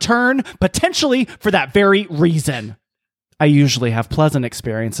about a return, potentially for that very reason. I usually have pleasant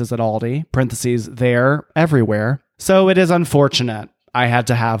experiences at Aldi, parentheses, there, everywhere, so it is unfortunate I had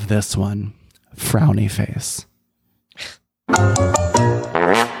to have this one. Frowny face.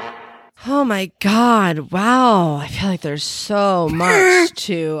 Oh my God. Wow. I feel like there's so much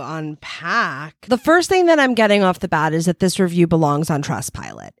to unpack. The first thing that I'm getting off the bat is that this review belongs on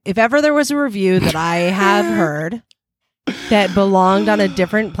Trustpilot. If ever there was a review that I have heard that belonged on a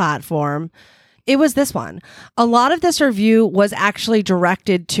different platform, it was this one. A lot of this review was actually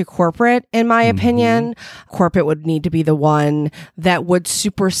directed to corporate, in my opinion. Corporate would need to be the one that would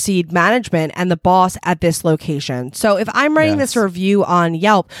supersede management and the boss at this location. So if I'm writing this review on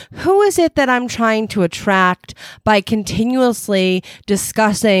Yelp, who is it that I'm trying to attract by continuously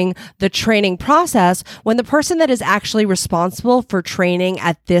discussing the training process when the person that is actually responsible for training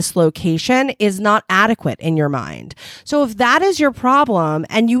at this location is not adequate in your mind? So if that is your problem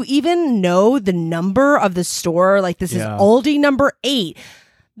and you even know the number of the store, like this is Aldi number 8.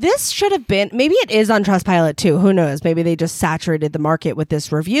 This should have been, maybe it is on Trustpilot too. Who knows? Maybe they just saturated the market with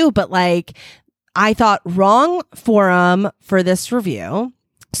this review, but like I thought wrong forum for this review.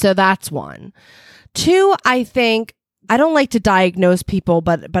 So that's one. Two, I think I don't like to diagnose people,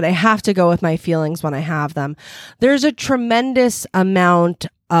 but I have to go with my feelings when I have them. There's a tremendous amount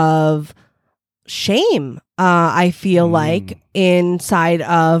of shame, I feel like, inside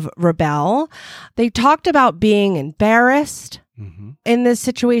of Rebelle. They talked about being embarrassed in this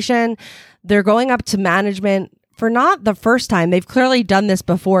situation. They're going up to management for not the first time. They've clearly done this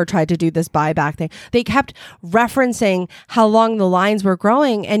before, tried to do this buyback thing. They kept referencing how long the lines were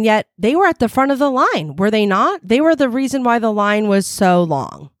growing, and yet they were at the front of the line, were they not? They were the reason why the line was so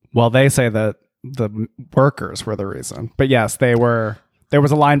long. Well, they say that the workers were the reason. But yes, they were. There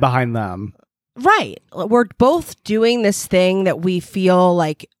was a line behind them. Right. We're both doing this thing that we feel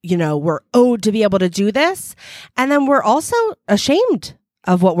like, you know, we're owed to be able to do this. And then we're also ashamed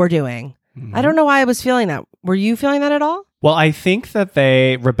of what we're doing. I don't know why I was feeling that. Were you feeling that at all? Well, I think that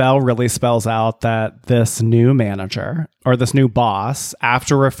Rebelle really spells out that this new manager or this new boss,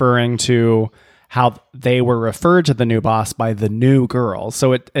 after referring to how they were referred to the new boss by the new girl.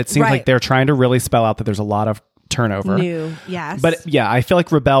 So it seems like they're trying to really spell out that there's a lot of turnover. New, yes. But yeah, I feel like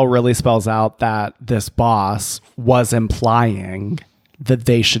Rebelle really spells out that this boss was implying that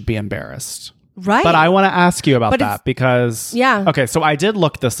they should be embarrassed. Right. But I want to ask you about that because... Yeah. Okay, so I did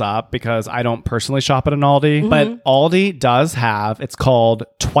look this up because I don't personally shop at an Aldi, but Aldi does have, it's called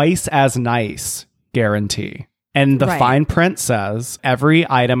Twice as Nice guarantee. And the fine print says every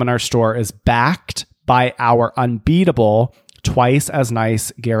item in our store is backed by our unbeatable Twice as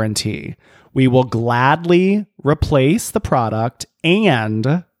Nice guarantee. We will gladly replace the product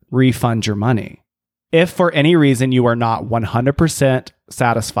and refund your money. If for any reason you are not 100%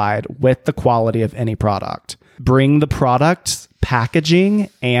 satisfied with the quality of any product, bring the product's packaging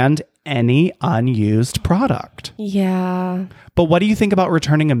and any unused product. Yeah. But what do you think about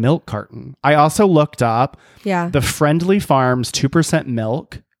returning a milk carton? I also looked up the Friendly Farms 2%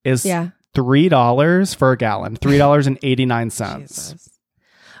 milk is $3 for a gallon, $3.89.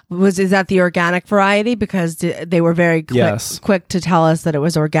 Is that the organic variety? Because they were very quick to tell us that it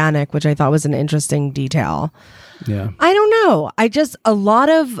was organic, which I thought was an interesting detail. Yeah. I don't know. A lot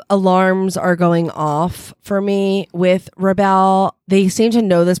of alarms are going off for me with Rebelle. They seem to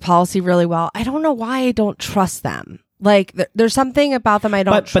know this policy really well. I don't know why I don't trust them. Like there's something about them I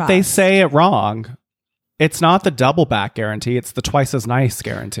don't trust. But they say it wrong. It's not the double back guarantee. It's the twice as nice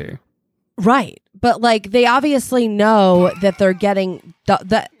guarantee. Right. But like they obviously know that they're getting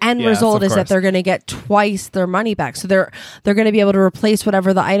the end Yes, result of is that course. they're going to get twice their money back. So they're going to be able to replace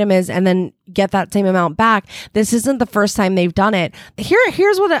whatever the item is and then get that same amount back. This isn't the first time they've done it.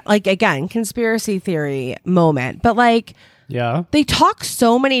 Here's what like again, conspiracy theory moment. But like Yeah. they talk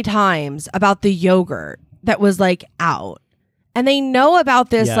so many times about the yogurt that was like out. And they know about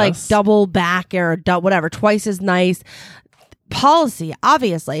this like Yes. double back or whatever, twice as nice policy,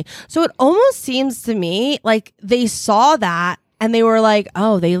 obviously. So it almost seems to me like they saw that and they were like,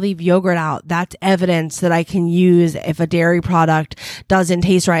 oh, they leave yogurt out. That's evidence that I can use if a dairy product doesn't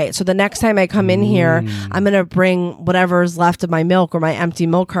taste right. So the next time I come in here, I'm going to bring whatever's left of my milk or my empty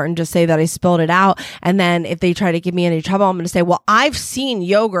milk carton, just say that I spilled it out. And then if they try to give me any trouble, I'm going to say, well, I've seen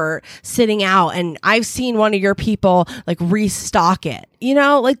yogurt sitting out and I've seen one of your people like restock it. You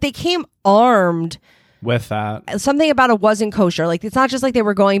know, like they came armed. With that. Something about it wasn't kosher. Like it's not just like they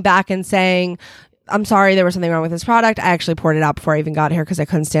were going back and saying, I'm sorry, there was something wrong with this product. I actually poured it out before I even got here because I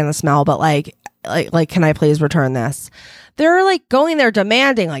couldn't stand the smell. But like, can I please return this? They're like going there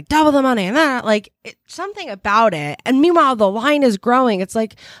demanding like double the money and that something about it. And meanwhile, the line is growing. It's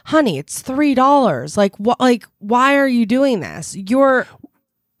like, honey, it's $3. Like what? Like why are you doing this? You're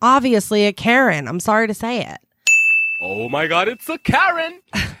obviously a Karen. I'm sorry to say it. Oh my God, it's a Karen.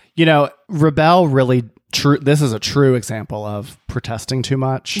 You know, Rebel really true. This is a true example of protesting too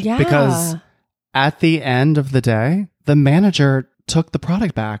much. Yeah. Because at the end of the day, the manager took the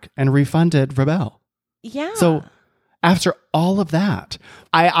product back and refunded Rebel. Yeah. So after all of that,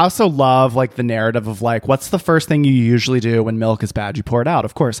 I also love like the narrative of like, what's the first thing you usually do when milk is bad? You pour it out,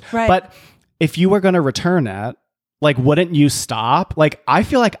 of course. Right. But if you were going to return it, like, wouldn't you stop? Like, I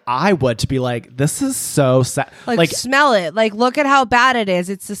feel like I would to be like, this is so sad. Like smell it. Like, look at how bad it is.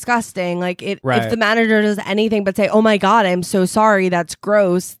 It's disgusting. Like, Right. if the manager does anything but say, oh my God, I'm so sorry, that's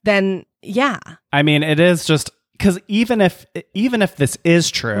gross, then yeah. I mean, it is just because even if this is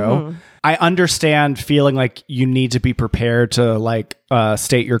true, I understand feeling like you need to be prepared to like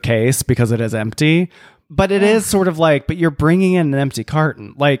state your case because it is empty. But it is sort of like, but you're bringing in an empty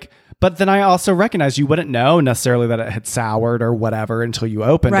carton. Like, but then I also recognize you wouldn't know necessarily that it had soured or whatever until you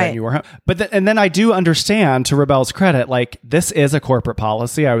opened it Right. and you were home. And then I do understand, to Rebel's credit, like this is a corporate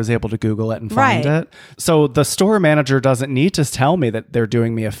policy. I was able to Google it and find Right. it. So the store manager doesn't need to tell me that they're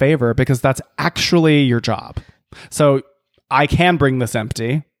doing me a favor because that's actually your job. So I can bring this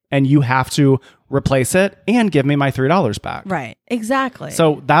empty and you have to replace it and give me my $3 back. Right. Exactly.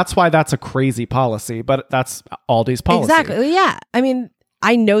 So that's why that's a crazy policy, but that's Aldi's policy. Exactly. Yeah. I mean,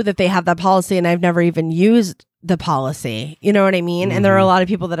 I know that they have that policy and I've never even used the policy. You know what I mean? And there are a lot of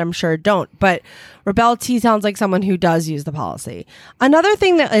people that I'm sure don't. But Rebel T sounds like someone who does use the policy. Another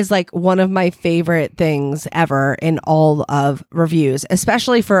thing that is like one of my favorite things ever in all of reviews,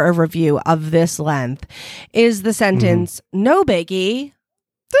 especially for a review of this length, is the sentence, no biggie.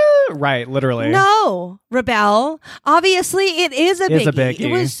 Right, literally. No, Rebel. Obviously, it is a Is biggie. a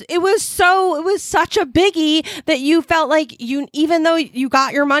biggie. It was such a biggie that you felt like even though you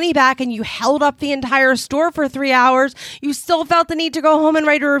got your money back and you held up the entire store for 3 hours, you still felt the need to go home and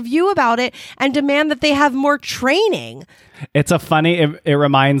write a review about it and demand that they have more training. It's a funny, it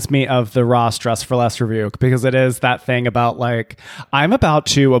reminds me of the Ross Dress for Less review because it is that thing about like, I'm about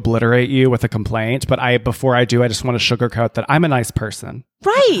to obliterate you with a complaint, but before I do, I just want to sugarcoat that I'm a nice person.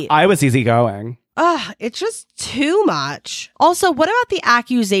 Right. I was easygoing. It's just too much. Also, what about the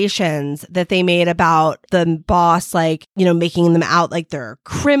accusations that they made about the boss, like, making them out like they're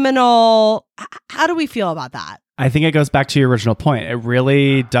criminal? How do we feel about that? I think it goes back to your original point. It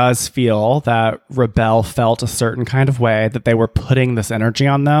really does feel that Rebel felt a certain kind of way, that they were putting this energy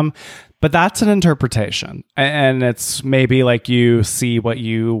on them. But that's an interpretation. And it's maybe like you see what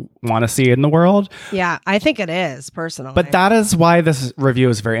you want to see in the world. Yeah, I think it is, personally. But that is why this review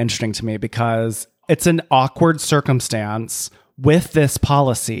is very interesting to me, because it's an awkward circumstance with this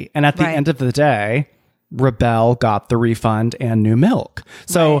policy. And at the Right. end of the day, Rebel got the refund and new milk.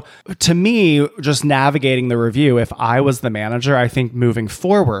 So to me, just navigating the review, if I was the manager, I think moving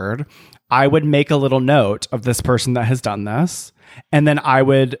forward, I would make a little note of this person that has done this. And then I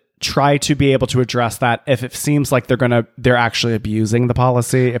would try to be able to address that if it seems like they're actually abusing the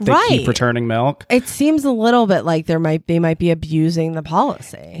policy, if they keep Right. returning milk. It seems a little bit like they might be abusing the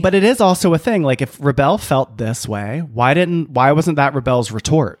policy. But it is also a thing. Like if Rebel felt this way, why wasn't that Rebel's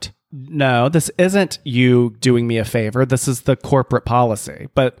retort? no, this isn't you doing me a favor. This is the corporate policy.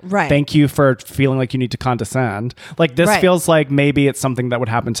 But Right. thank you for feeling like you need to condescend. Like this Right. feels like maybe it's something that would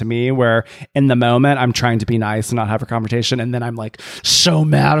happen to me where in the moment I'm trying to be nice and not have a confrontation. And then I'm like so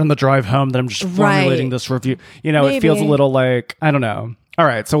mad on the drive home that I'm just formulating Right. this review. You know, it feels a Maybe. little like, I don't know. All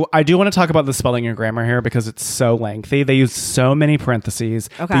right, so I do want to talk about the spelling and grammar here because it's so lengthy. They use so many parentheses.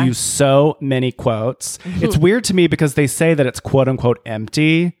 Okay. They use so many quotes. It's weird to me because they say that it's quote unquote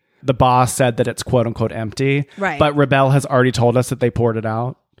empty. The boss said that it's quote unquote empty. Right. But Rebel has already told us that they poured it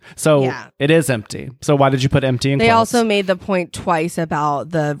out. So Yeah. it is empty. So why did you put empty in They quotes? also made the point twice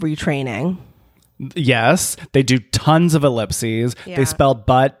about the retraining. Yes, they do tons of ellipses. Yeah. They spelled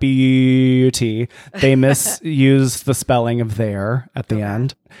but B-U-T. They misuse the spelling of there at the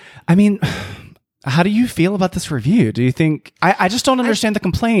end. I mean, how do you feel about this review? Do you think I just don't understand the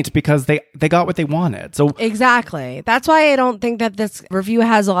complaint because they got what they wanted. So Exactly. That's why I don't think that this review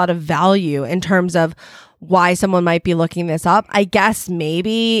has a lot of value in terms of why someone might be looking this up. I guess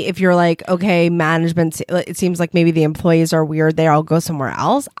maybe if you're like, okay, management, it seems like maybe the employees are weird. They all go somewhere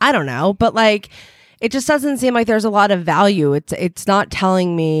else. I don't know. But like, it just doesn't seem like there's a lot of value. It's not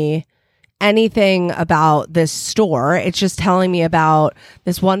telling me anything about this store. It's just telling me about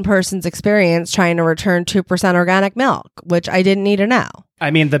this one person's experience trying to return 2% organic milk, which I didn't need to know.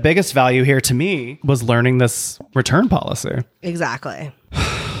 I mean, the biggest value here to me was learning this return policy. Exactly.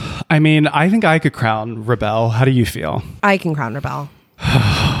 I mean, I think I could crown Rebel. How do you feel? I can crown Rebel.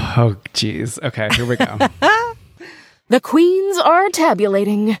 Oh, geez. Okay, here we go. The queens are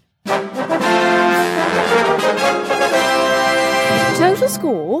tabulating. Total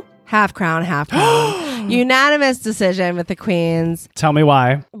score. Half crown, half crown. Unanimous decision with the queens. Tell me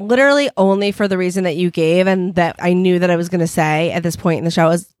why. Literally only for the reason that you gave and that I knew that I was going to say at this point in the show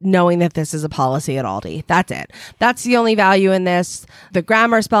is knowing that this is a policy at Aldi. That's it. That's the only value in this. The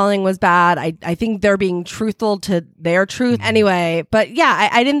grammar spelling was bad. I think they're being truthful to their truth anyway. But yeah,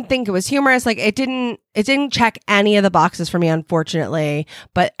 I didn't think it was humorous. Like it didn't check any of the boxes for me, unfortunately.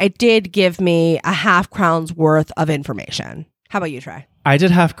 But it did give me a half crown's worth of information. How about you, Trey? I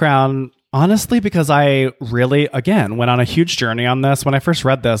did half crown, honestly, because I really, again, went on a huge journey on this. When I first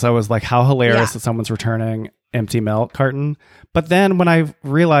read this, I was like, how hilarious that someone's returning empty milk carton. But then when I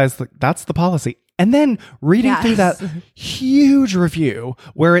realized that that's the policy, and then reading through that huge review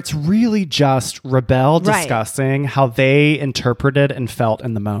where it's really just Rebel discussing how they interpreted and felt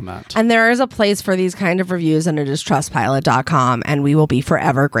in the moment. And there is a place for these kind of reviews, and it is trustpilot.com, and we will be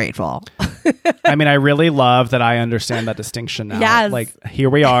forever grateful. I mean, I really love that I understand that distinction now. Yes. Like,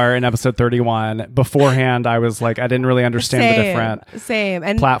 here we are in episode 31. Beforehand, I was like, I didn't really understand the different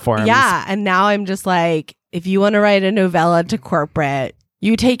and platforms. Yeah, and now I'm just like, if you want to write a novella to corporate,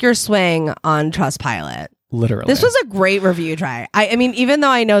 you take your swing on Trustpilot. Literally. This was a great review, Try. I mean, even though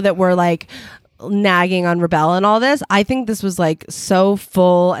I know that we're like nagging on Rebel and all this, I think this was like so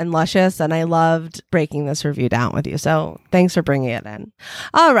full and luscious, and I loved breaking this review down with you. So thanks for bringing it in.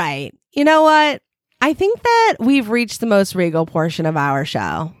 All right. You know what? I think that we've reached the most regal portion of our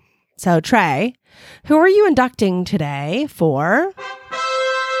show. So Trey, who are you inducting today for?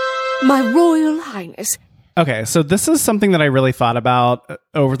 My Royal Highness. Okay, so this is something that I really thought about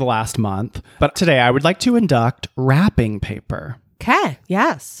over the last month. But today I would like to induct wrapping paper. Okay.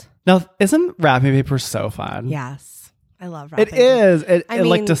 Yes. Now, isn't wrapping paper so fun? Yes. I love wrapping. It is. It I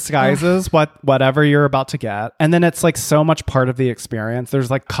like mean, disguises whatever you're about to get. And then it's like so much part of the experience.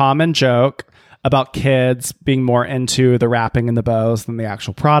 There's like common joke about kids being more into the wrapping and the bows than the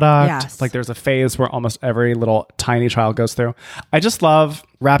actual product. Yes. Like there's a phase where almost every little tiny child goes through. I just love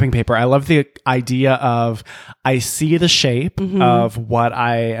wrapping paper. I love the idea of I see the shape of what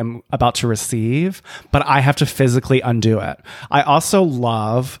I am about to receive, but I have to physically undo it. I also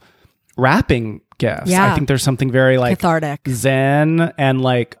love wrapping gifts. Yeah. I think there's something very like cathartic, zen and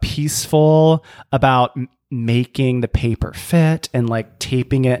like peaceful about making the paper fit and like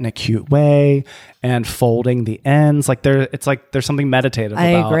taping it in a cute way and folding the ends. Like it's like there's something meditative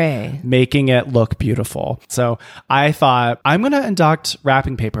about agree. making it look beautiful. So I thought I'm going to induct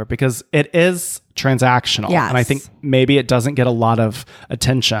wrapping paper because it is transactional. Yes. And I think maybe it doesn't get a lot of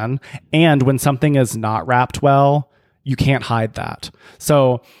attention. And when something is not wrapped well, you can't hide that.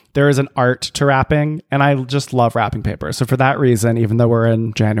 So there is an art to wrapping, and I just love wrapping paper. So for that reason, even though we're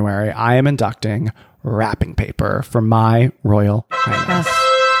in January, I am inducting wrapping paper for my Royal Highness.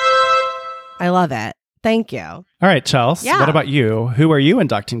 I love it. Thank you. All right, Chelsea, Yeah. what about you? Who are you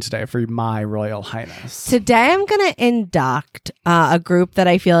inducting today for My Royal Highness? Today, I'm going to induct a group that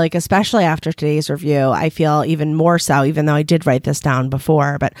I feel like, especially after today's review, I feel even more so, even though I did write this down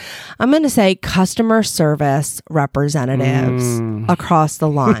before. But I'm going to say customer service representatives across the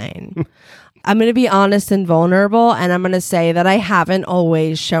line. I'm going to be honest and vulnerable, and I'm going to say that I haven't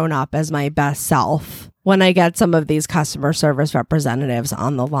always shown up as my best self when I get some of these customer service representatives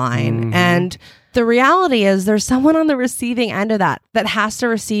on the line. And the reality is there's someone on the receiving end of that has to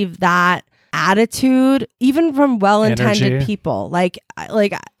receive that attitude, even from well-intended Energy. people. Like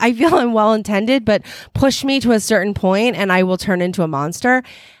I feel I'm well-intended, but push me to a certain point and I will turn into a monster.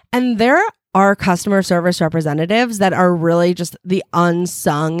 And there are customer service representatives that are really just the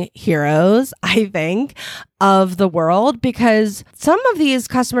unsung heroes, I think, of the world, because some of these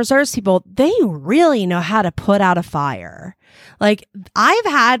customer service people, they really know how to put out a fire. Like, I've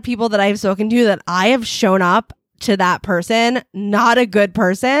had people that I've spoken to that I have shown up to that person, not a good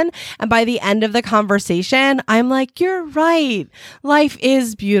person. And by the end of the conversation, I'm like, you're right. Life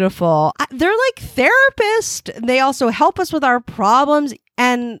is beautiful. They're like therapists. They also help us with our problems,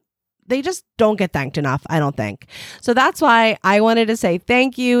 and they just don't get thanked enough, I don't think. So that's why I wanted to say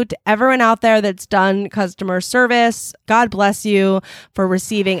thank you to everyone out there that's done customer service. God bless you for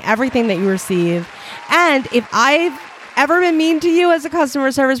receiving everything that you receive. And if I've ever been mean to you as a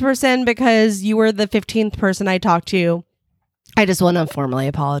customer service person because you were the 15th person I talked to, I just want to formally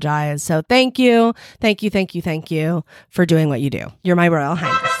apologize. So thank you for doing what you do. You're my Royal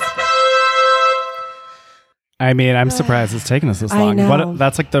Highness. I mean, I'm surprised it's taken us this I long. know.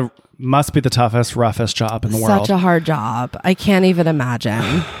 That's like must be the toughest, roughest job in the world. Such a hard job. I can't even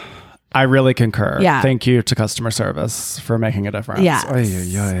imagine. I really concur. Yeah. Thank you to customer service for making a difference. Yes. Oy,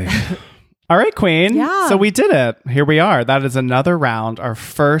 oy, oy. All right, Queen. Yeah. So we did it. Here we are. That is another round, our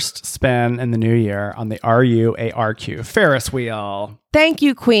first spin in the new year on the RUARQ Ferris wheel. Thank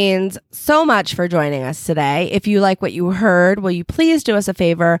you, Queens, so much for joining us today. If you like what you heard, will you please do us a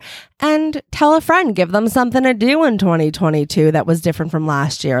favor and tell a friend, give them something to do in 2022 that was different from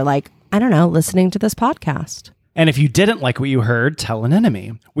last year, like, I don't know, listening to this podcast. And if you didn't like what you heard, tell an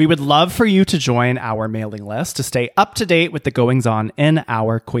enemy. We would love for you to join our mailing list to stay up to date with the goings-on in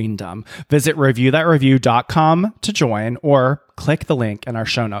our queendom. Visit reviewthatreview.com to join, or click the link in our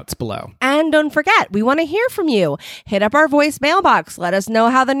show notes below. And don't forget, we want to hear from you. Hit up our voicemail box. Let us know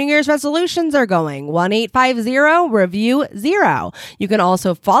how the New Year's resolutions are going. 1-850-REVIEW-0. You can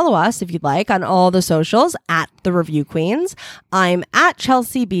also follow us, if you'd like, on all the socials at The Review Queens. I'm at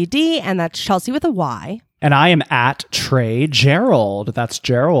Chelsea BD, and that's Chelsea with a Y. And I am at Trey Gerald. That's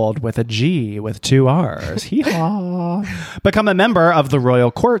Gerald with a G with 2 R's. Hee-haw. Become a member of the Royal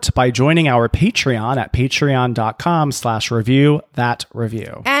Court by joining our Patreon at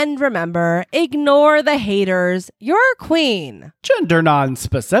patreon.com/reviewthatreview. And remember, ignore the haters. You're a queen. Gender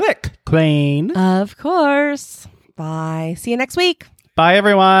non-specific, Queen. Of course. Bye. See you next week. Bye,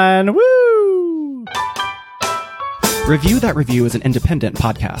 everyone. Woo! Review That Review is an independent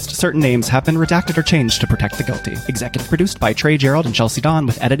podcast. Certain names have been redacted or changed to protect the guilty. Executive produced by Trey Gerald and Chelsea Dawn,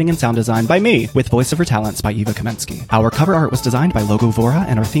 with editing and sound design by me, with voiceover talents by Eva Kamensky. Our cover art was designed by Logo Vora,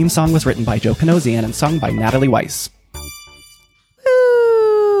 and our theme song was written by Joe Panosian and sung by Natalie Weiss.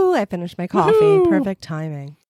 Woo! I finished my coffee. Woohoo! Perfect timing.